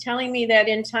she's telling me that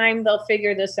in time they'll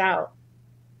figure this out.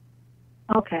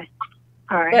 Okay.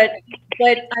 All right.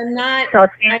 But I'm not. So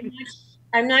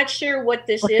I'm not sure what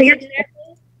this is exactly.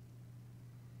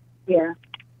 Yeah,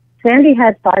 Sandy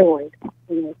had thyroid,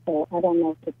 so I don't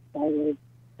know if it's thyroid.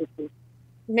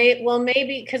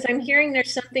 Maybe because I'm hearing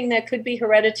there's something that could be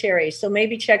hereditary, so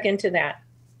maybe check into that.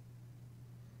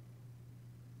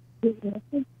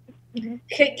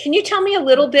 Can you tell me a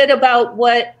little bit about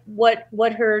what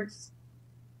her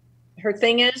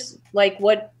thing is? Like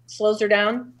what slows her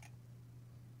down?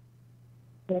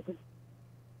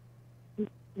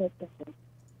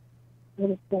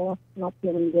 Not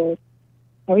feeling good.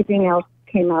 Everything else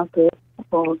came out good.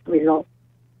 All the results.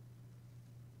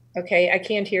 Okay, I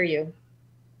can't hear you.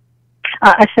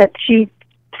 I said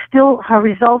her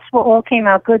results all came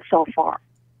out good so far,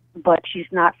 but she's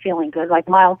not feeling good. Like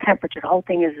mild temperature. The whole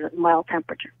thing is mild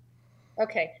temperature.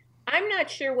 Okay. I'm not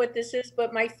sure what this is,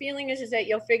 but my feeling is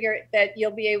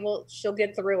that she'll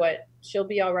get through it. She'll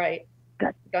be all right.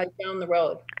 Good. Down the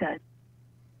road. Good.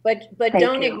 But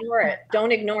don't ignore it.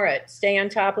 Don't ignore it. Stay on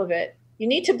top of it. You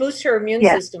need to boost her immune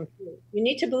system. You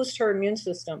need to boost her immune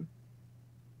system.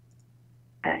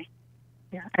 Okay.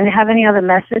 Yeah. And have any other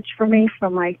message for me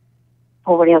from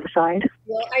over the other side?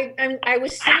 Well, I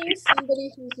was seeing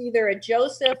somebody who's either a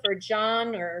Joseph or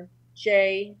John or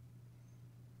James.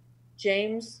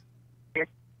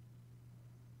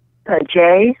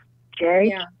 Jay.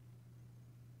 Yeah.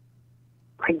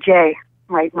 Like Jay,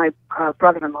 my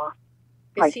brother-in-law.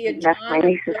 Is he a John? That's my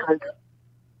niece's husband.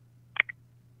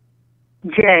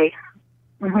 Jay.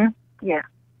 Yeah.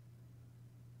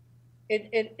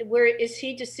 Where is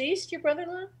he deceased? Your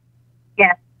brother-in-law?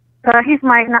 Yeah. He's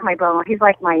not my brother. He's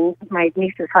like my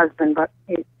niece's husband, but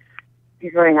he's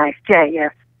very nice. Jay,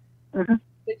 yes. But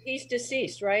he's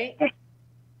deceased, right?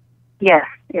 Yes,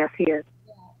 he is.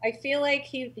 I feel like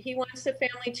he wants the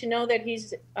family to know that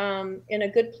he's in a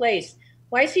good place.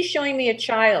 Why is he showing me a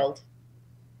child?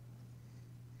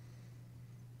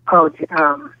 Oh,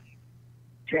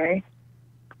 Jay.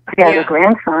 He has a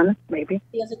grandson, maybe.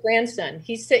 He has a grandson.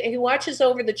 He watches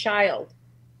over the child.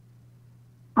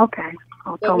 Okay.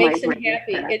 It makes him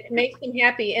happy. It makes him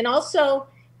happy. And also,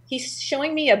 he's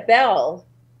showing me a bell.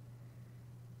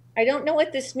 I don't know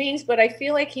what this means, but I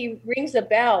feel like he rings a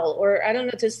bell. Or I don't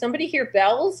know. Does somebody hear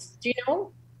bells? Do you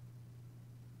know?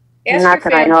 Not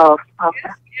that I know of.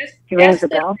 He rings a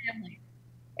bell?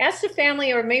 Ask the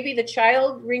family, or maybe the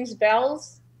child rings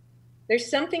bells. There's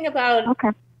something about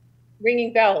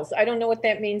ringing bells. I don't know what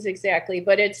that means exactly,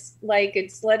 but it's like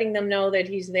it's letting them know that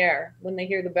he's there when they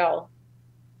hear the bell.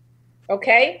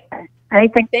 Okay?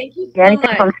 Anything? Thank you so anything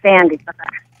much. From Sandy.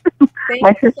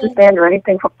 My sister Sandy, or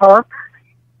anything from her?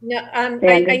 No,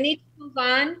 I need to move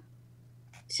on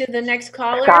to the next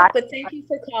caller, but thank you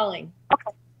for calling.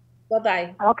 Okay.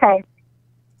 Bye-bye. Okay.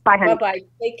 Bye, honey. Bye-bye.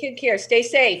 Take good care. Stay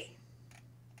safe.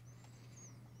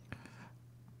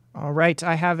 All right.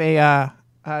 I have a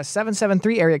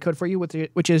 773 area code for you,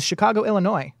 which is Chicago,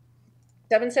 Illinois.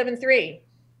 773.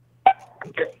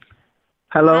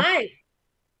 Hello. Hi.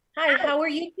 How are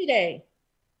you today?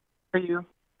 How are you?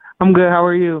 I'm good. How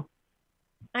are you?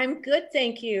 I'm good,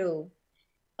 thank you.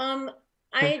 I'm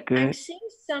seeing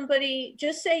somebody.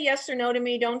 Just say yes or no to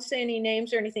me. Don't say any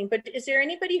names or anything. But is there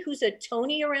anybody who's a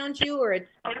Tony around you, or a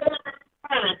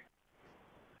Tony?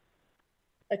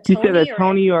 You said a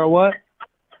Tony or what?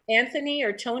 Anthony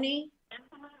or Tony?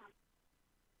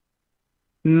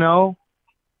 No.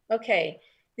 Okay.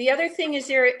 The other thing, is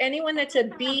there anyone that's a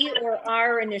B or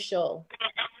R initial?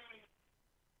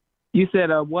 You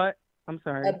said a what? I'm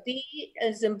sorry. A B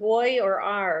as in boy, or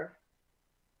R?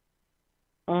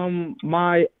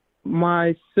 My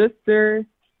sister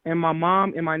and my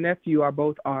mom and my nephew are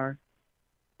both R.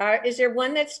 Is there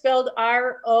one that's spelled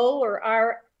R-O or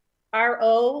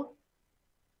R-O?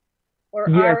 Or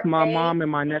yes, R-A? my mom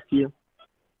and my nephew.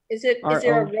 Is there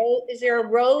a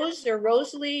Rose or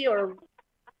Rosalie or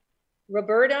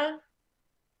Roberta?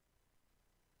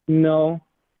 No.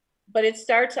 But it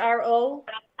starts R-O?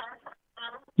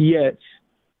 Yes.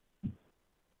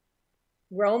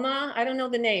 Roma? I don't know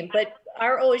the name, but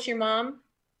R-O is your mom?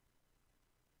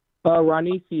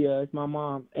 Ronicia is my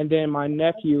mom. And then my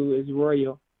nephew is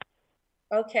Royal.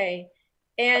 Okay.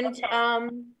 And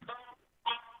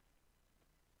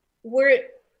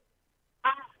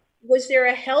was there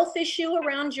a health issue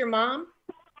around your mom?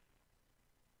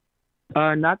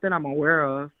 Not that I'm aware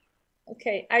of.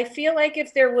 Okay. I feel like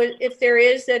if there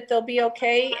is, that they'll be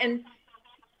okay.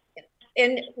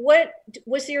 And what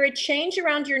was there a change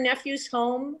around your nephew's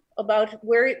home about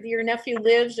where your nephew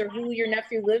lives or who your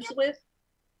nephew lives with?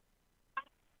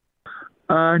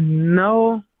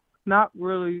 No, not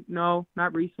really. No,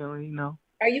 not recently. No.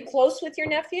 Are you close with your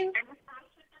nephew?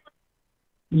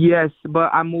 Yes,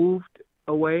 but I moved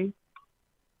away.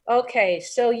 Okay,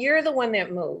 so you're the one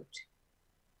that moved.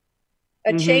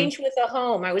 A change with a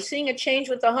home. I was seeing a change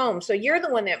with the home. So you're the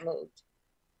one that moved.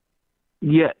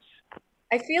 Yes.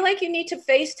 I feel like you need to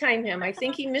FaceTime him. I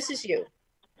think he misses you.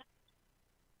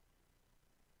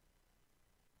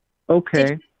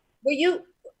 Okay.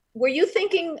 were you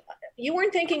thinking, you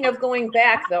weren't thinking of going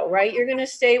back though, right? You're going to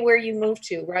stay where you moved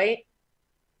to, right?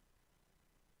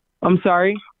 I'm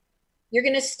sorry. You're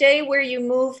going to stay where you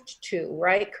moved to,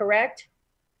 right? Correct?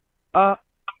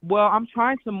 Well, I'm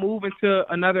trying to move into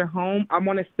another home. I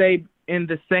want to stay in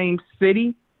the same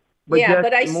city, but Yeah, just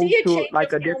but I move see a to change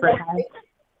like a of different home. home.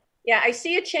 Yeah, I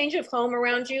see a change of home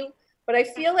around you, but I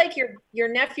feel like your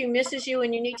nephew misses you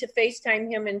and you need to FaceTime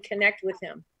him and connect with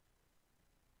him.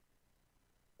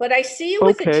 But I see you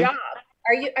with a Okay. job.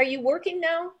 Are you working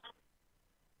now?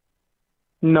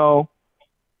 No.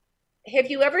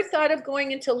 Have you ever thought of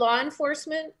going into law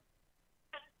enforcement?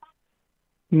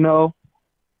 No.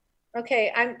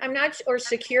 Okay, I'm not, or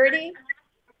security?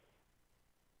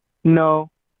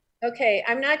 No. Okay,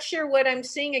 I'm not sure what I'm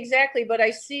seeing exactly, but I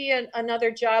see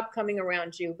another job coming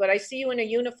around you, but I see you in a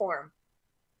uniform.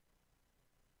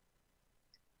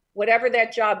 Whatever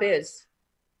that job is.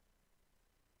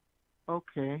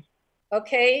 Okay.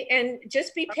 Okay, and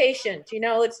just be patient. You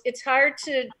know, it's hard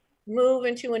to move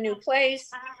into a new place,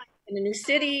 in a new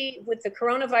city with the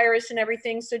coronavirus and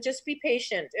everything, so just be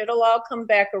patient. It'll all come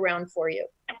back around for you.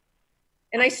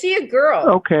 And I see a girl.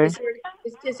 Okay.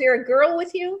 Is there a girl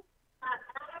with you?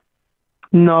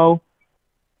 No.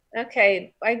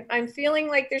 Okay, I'm feeling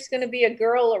like there's going to be a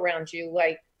girl around you,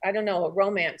 like, I don't know, a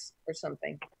romance or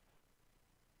something.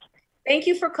 Thank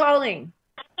you for calling.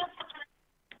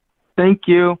 Thank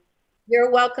you.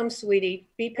 You're welcome, sweetie.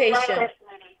 Be patient.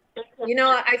 You know,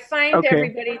 I find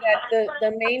everybody that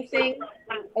the main thing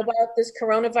about this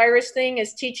coronavirus thing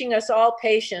is teaching us all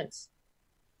patience.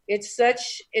 It's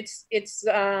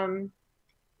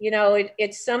you know,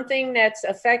 it's something that's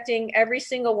affecting every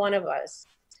single one of us.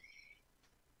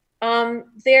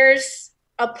 There's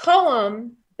a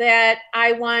poem that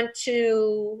I want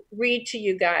to read to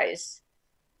you guys.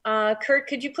 Kurt,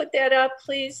 could you put that up,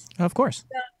 please? Of course.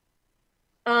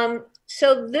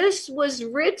 So this was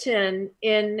written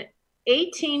in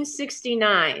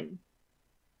 1869,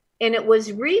 and it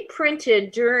was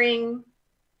reprinted during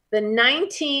the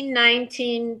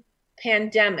 1919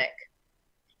 pandemic.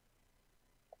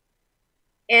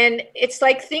 And it's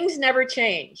like things never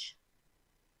change.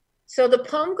 So the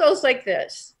poem goes like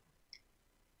this.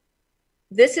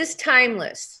 This is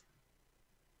timeless,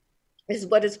 is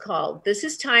what it's called. This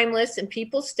is timeless, and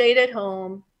people stayed at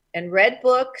home and read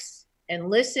books and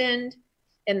listened,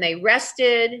 and they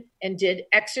rested and did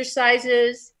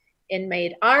exercises and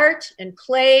made art and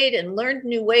played and learned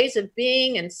new ways of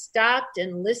being and stopped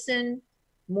and listened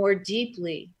more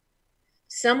deeply.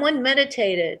 Someone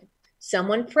meditated,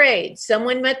 someone prayed,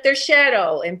 someone met their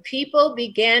shadow, and people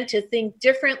began to think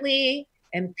differently,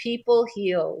 and people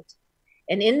healed.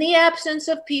 And in the absence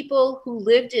of people who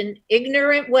lived in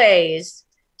ignorant ways,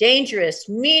 dangerous,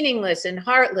 meaningless, and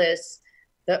heartless,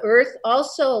 the earth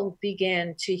also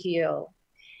began to heal.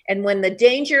 And when the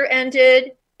danger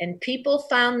ended and people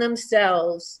found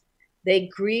themselves, they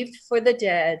grieved for the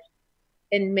dead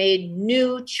and made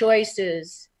new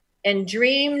choices and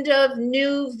dreamed of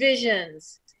new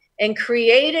visions and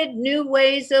created new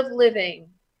ways of living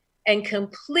and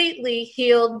completely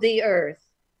healed the earth,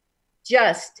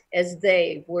 just as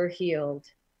they were healed.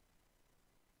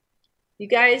 You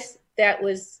guys, that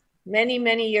was many,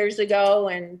 many years ago,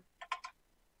 and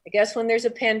I guess when there's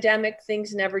a pandemic,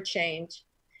 things never change.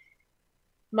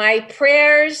 My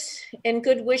prayers and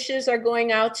good wishes are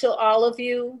going out to all of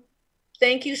you.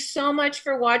 Thank you so much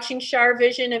for watching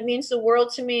CharVision. It means the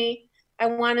world to me. I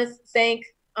want to thank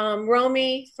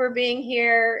Romy for being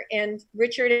here, and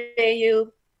Richard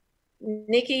Ayoub,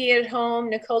 Nikki at home,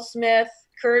 Nicole Smith,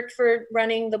 Kurt for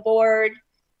running the board,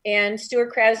 and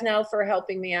Stuart Krasnow for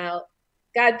helping me out.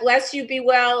 God bless you, be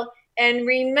well, and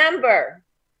remember,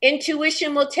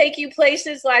 intuition will take you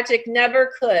places logic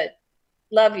never could.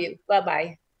 Love you.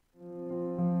 Bye-bye.